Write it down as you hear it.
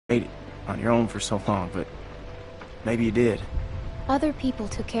made it on your own for so long, but maybe you did. Other people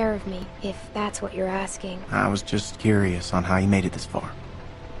took care of me, if that's what you're asking. I was just curious on how you made it this far.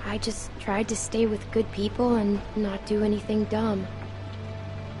 I just tried to stay with good people and not do anything dumb.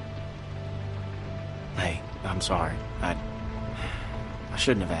 Hey, I'm sorry. I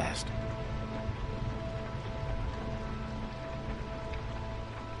shouldn't have asked.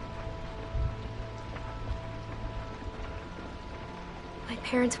 My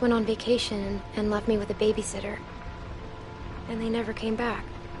parents went on vacation and left me with a babysitter. And they never came back.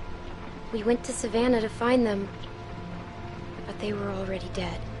 We went to Savannah to find them, but they were already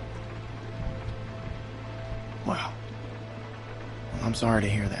dead. Wow. Well, I'm sorry to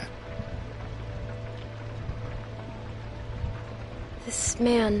hear that. This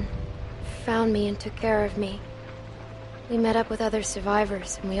man found me and took care of me. We met up with other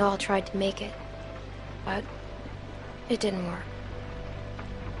survivors and we all tried to make it. But it didn't work.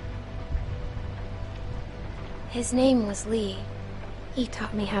 His name was Lee. He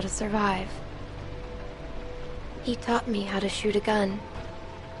taught me how to survive. He taught me how to shoot a gun.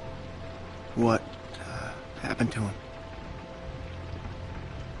 What happened to him?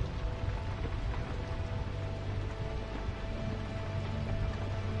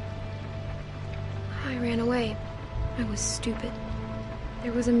 I ran away. I was stupid.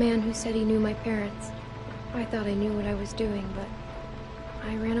 There was a man who said he knew my parents. I thought I knew what I was doing, but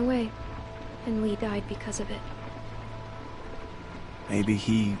I ran away. And Lee died because of it. Maybe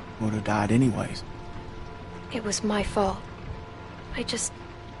he would have died anyways. It was my fault.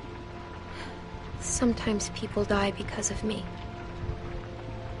 Sometimes people die because of me.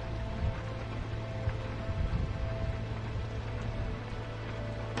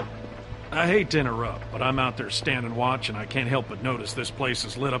 I hate to interrupt, but I'm out there standing watch and I can't help but notice this place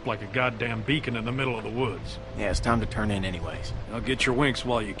is lit up like a goddamn beacon in the middle of the woods. Yeah, it's time to turn in anyways. Now get your winks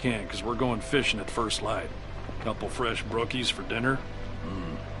while you can, because we're going fishing at first light. Couple fresh brookies for dinner?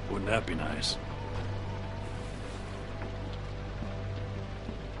 Wouldn't that be nice?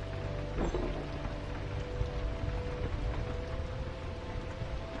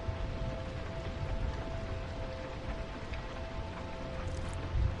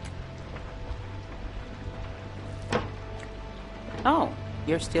 Oh,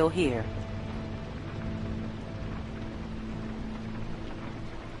 you're still here.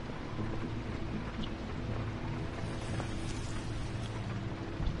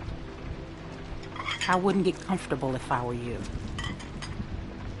 I wouldn't get comfortable if I were you.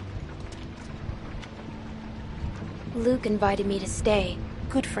 Luke invited me to stay.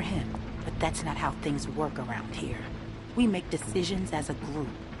 Good for him, but that's not how things work around here. We make decisions as a group,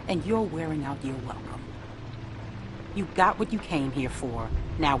 and you're wearing out your welcome. You got what you came here for.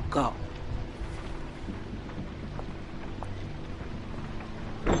 Now go.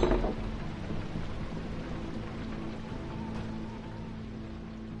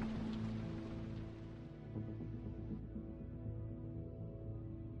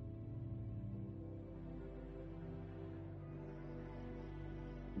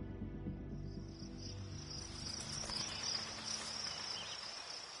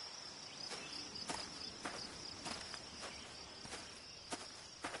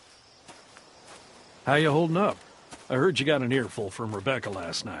 How you holding up? I heard you got an earful from Rebecca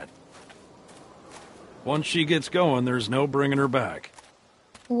last night. Once she gets going, there's no bringing her back.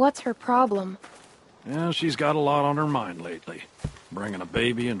 What's her problem? Yeah, she's got a lot on her mind lately. Bringing a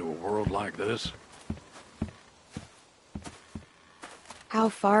baby into a world like this. How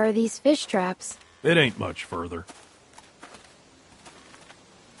far are these fish traps? It ain't much further.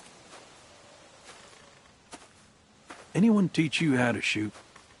 Anyone teach you how to shoot?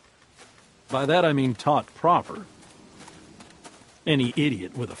 By that I mean taught proper. Any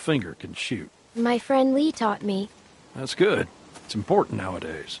idiot with a finger can shoot. My friend Lee taught me. That's good. It's important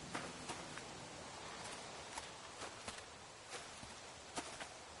nowadays.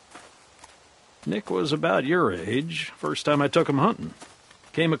 Nick was about your age, first time I took him hunting.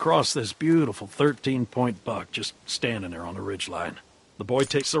 Came across this beautiful 13-point buck just standing there on the ridgeline. The boy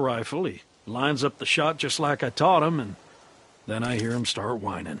takes the rifle, he lines up the shot just like I taught him, and then I hear him start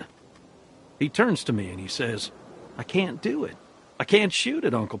whining. He turns to me and he says, "I can't do it. I can't shoot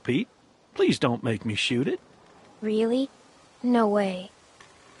it, Uncle Pete. Please don't make me shoot it." Really? No way.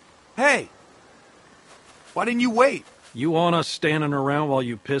 Hey! Why didn't you wait? You want us standing around while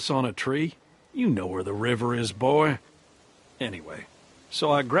you piss on a tree? You know where the river is, boy. Anyway,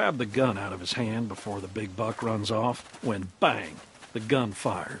 so I grab the gun out of his hand before the big buck runs off, when bang, the gun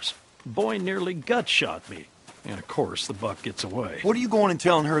fires. Boy nearly gut shot me, and of course the buck gets away. What are you going and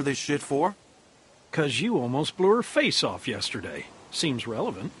telling her this shit for? 'Cause you almost blew her face off yesterday. Seems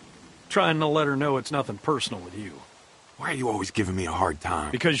relevant. Trying to let her know it's nothing personal with you. Why are you always giving me a hard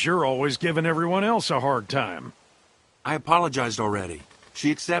time? Because you're always giving everyone else a hard time. I apologized already. She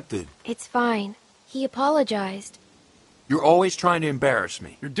accepted. It's fine. He apologized. You're always trying to embarrass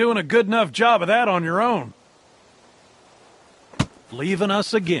me. You're doing a good enough job of that on your own. Leaving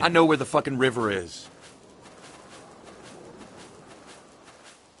us again. I know where the fucking river is.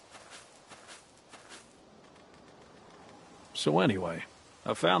 So anyway,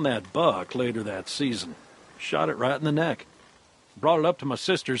 I found that buck later that season. Shot it right in the neck. Brought it up to my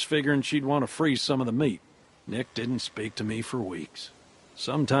sister's figuring she'd want to freeze some of the meat. Nick didn't speak to me for weeks.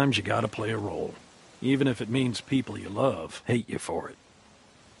 Sometimes you gotta play a role, even if it means people you love hate you for it.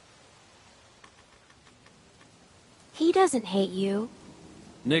 He doesn't hate you.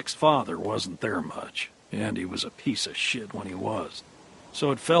 Nick's father wasn't there much, and he was a piece of shit when he was. So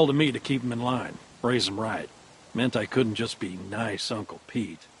it fell to me to keep him in line, raise him right. Meant I couldn't just be nice Uncle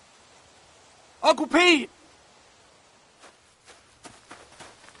Pete. Uncle Pete!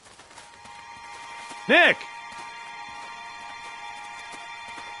 Nick!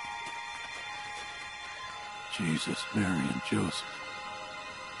 Jesus, Mary, and Joseph.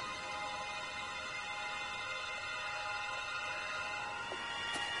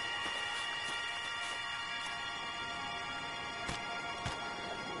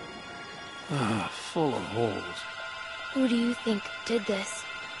 Full of holes. Who do you think did this?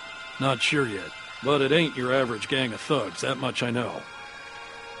 Not sure yet, but it ain't your average gang of thugs, that much I know.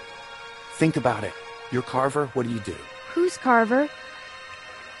 Think about it. You're Carver, what do you do? Who's Carver?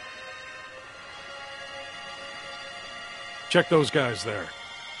 Check those guys there.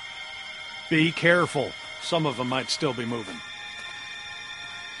 Be careful. Some of them might still be moving.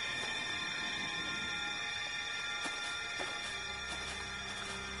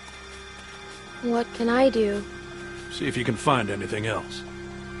 What can I do? See if you can find anything else.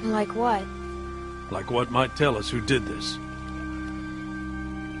 Like what? Like what might tell us who did this.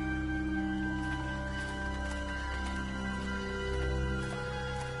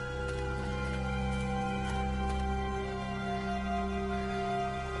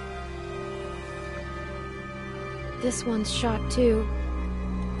 This one's shot too.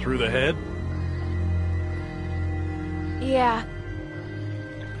 Through the head? Yeah.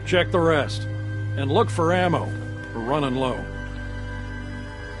 Check the rest. And look for ammo. We're running low.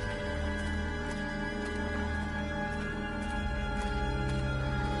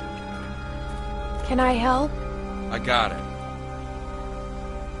 Can I help? I got it.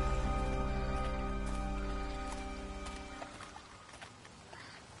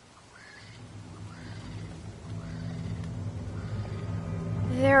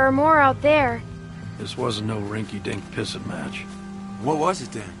 There are more out there. This wasn't no rinky-dink pissing match. What was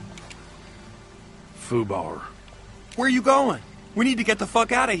it then? Fubar. Where are you going? We need to get the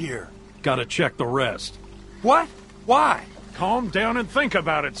fuck out of here. Gotta check the rest. What? Why? Calm down and think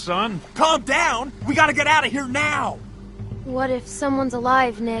about it, son. Calm down! We gotta get out of here now! What if someone's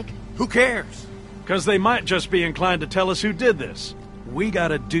alive, Nick? Who cares? Because they might just be inclined to tell us who did this. We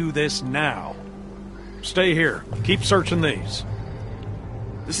gotta do this now. Stay here. Keep searching these.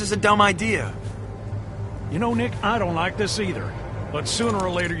 This is a dumb idea. You know, Nick, I don't like this either. But sooner or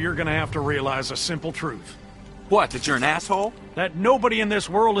later, you're gonna have to realize a simple truth. What, that you're an asshole? That nobody in this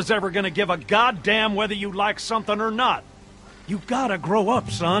world is ever gonna give a goddamn whether you like something or not. You gotta grow up,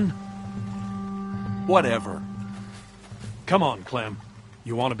 son. Whatever. Come on, Clem.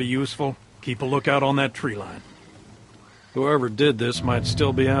 You want to be useful? Keep a lookout on that tree line. Whoever did this might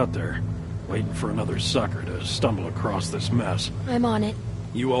still be out there, waiting for another sucker to stumble across this mess. I'm on it.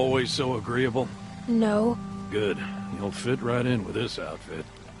 You always so agreeable? No. Good. You'll fit right in with this outfit.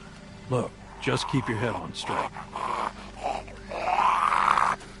 Look, just keep your head on straight.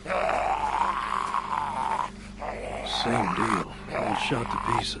 Same deal. All shot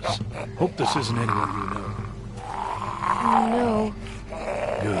to pieces. Hope this isn't anyone you know. No.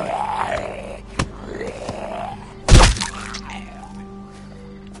 Good.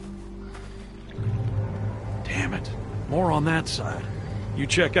 Damn it. More on that side. You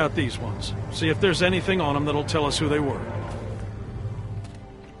check out these ones. See if there's anything on them that'll tell us who they were.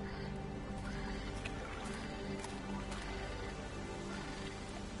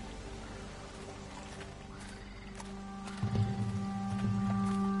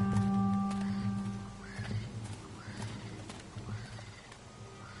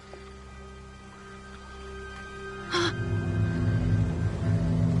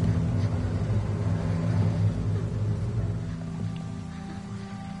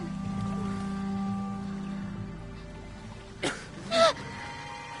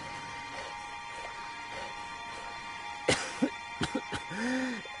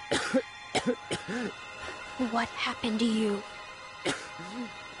 What happened to you?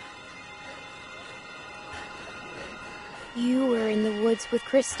 You were in the woods with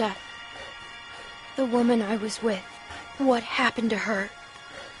Krista. The woman I was with. What happened to her?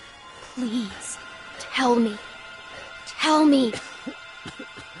 Please, tell me. Tell me.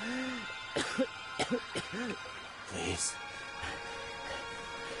 Please.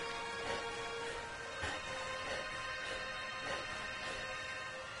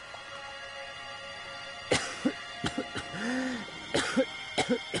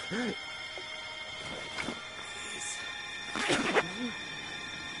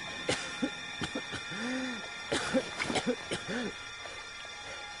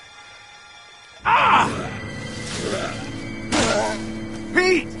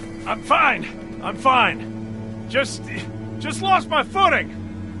 Pete! I'm fine. I'm fine. Just lost my footing.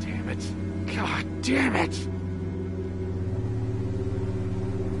 Damn it. God damn it.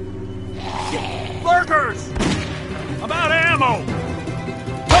 Lurkers! I'm out of ammo.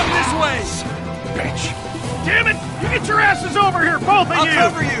 Come this way. Bitch. Damn it! You get your asses over here, both of you! I'll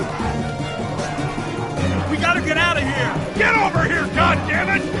cover you! We gotta get out of here! Get over here,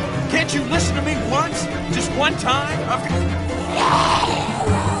 goddammit! Can't you listen to me once? Just one time?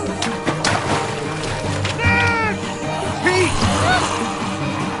 Pete!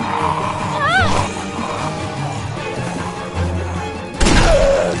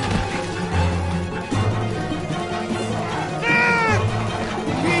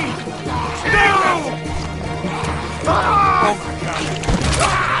 Oh my God!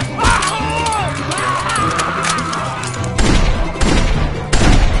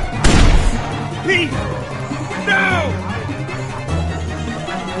 Pete! No!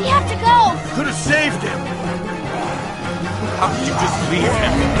 We have to go! Could have saved him! How could you just leave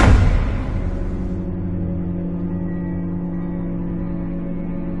him?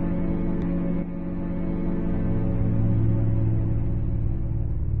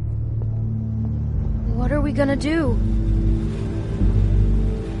 What are we gonna do?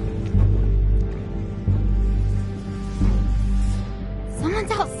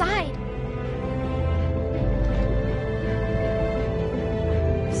 Someone's outside.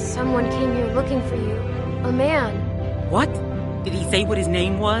 Someone came here looking for you. A man. What? Did he say what his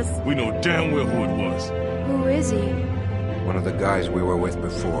name was? We know damn well who it was. Who is he? One of the guys we were with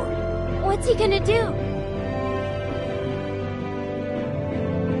before. What's he gonna do?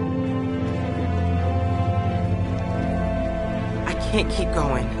 I can't keep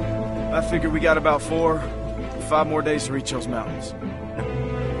going. I figure we got about 5 more days to reach those mountains.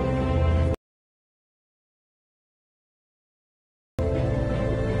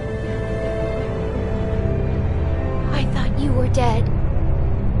 I thought you were dead.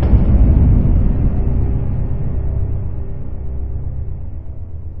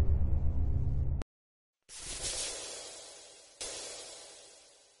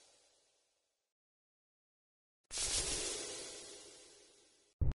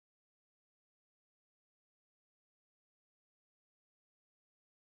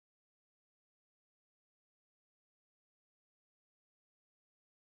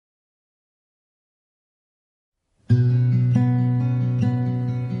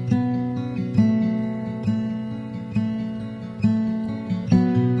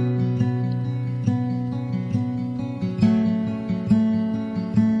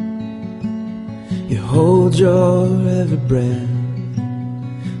 Hold your every breath.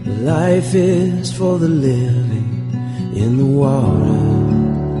 Life is for the living in the water.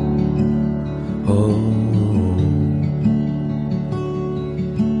 Oh,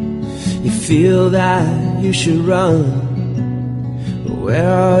 you feel that you should run, but where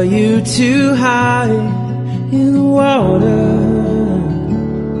are you to hide in the water?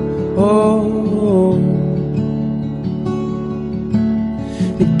 Oh,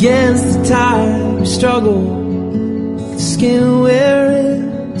 against the tide we struggle, skin we're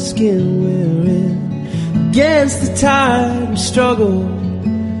in, skin we're in. Against the tide we struggle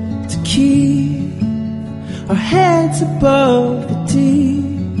to keep our heads above the deep,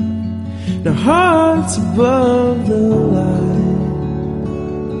 and our hearts above the light,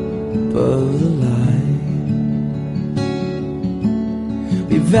 above the light.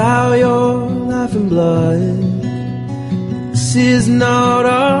 We vow your life and blood. This is not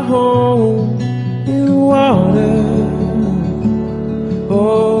our home in the water.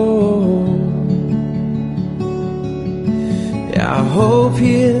 Oh, yeah, our hope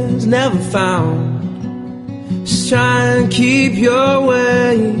here's never found. Just try and keep your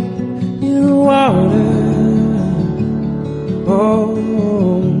way in the water. Oh,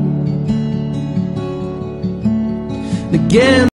 again.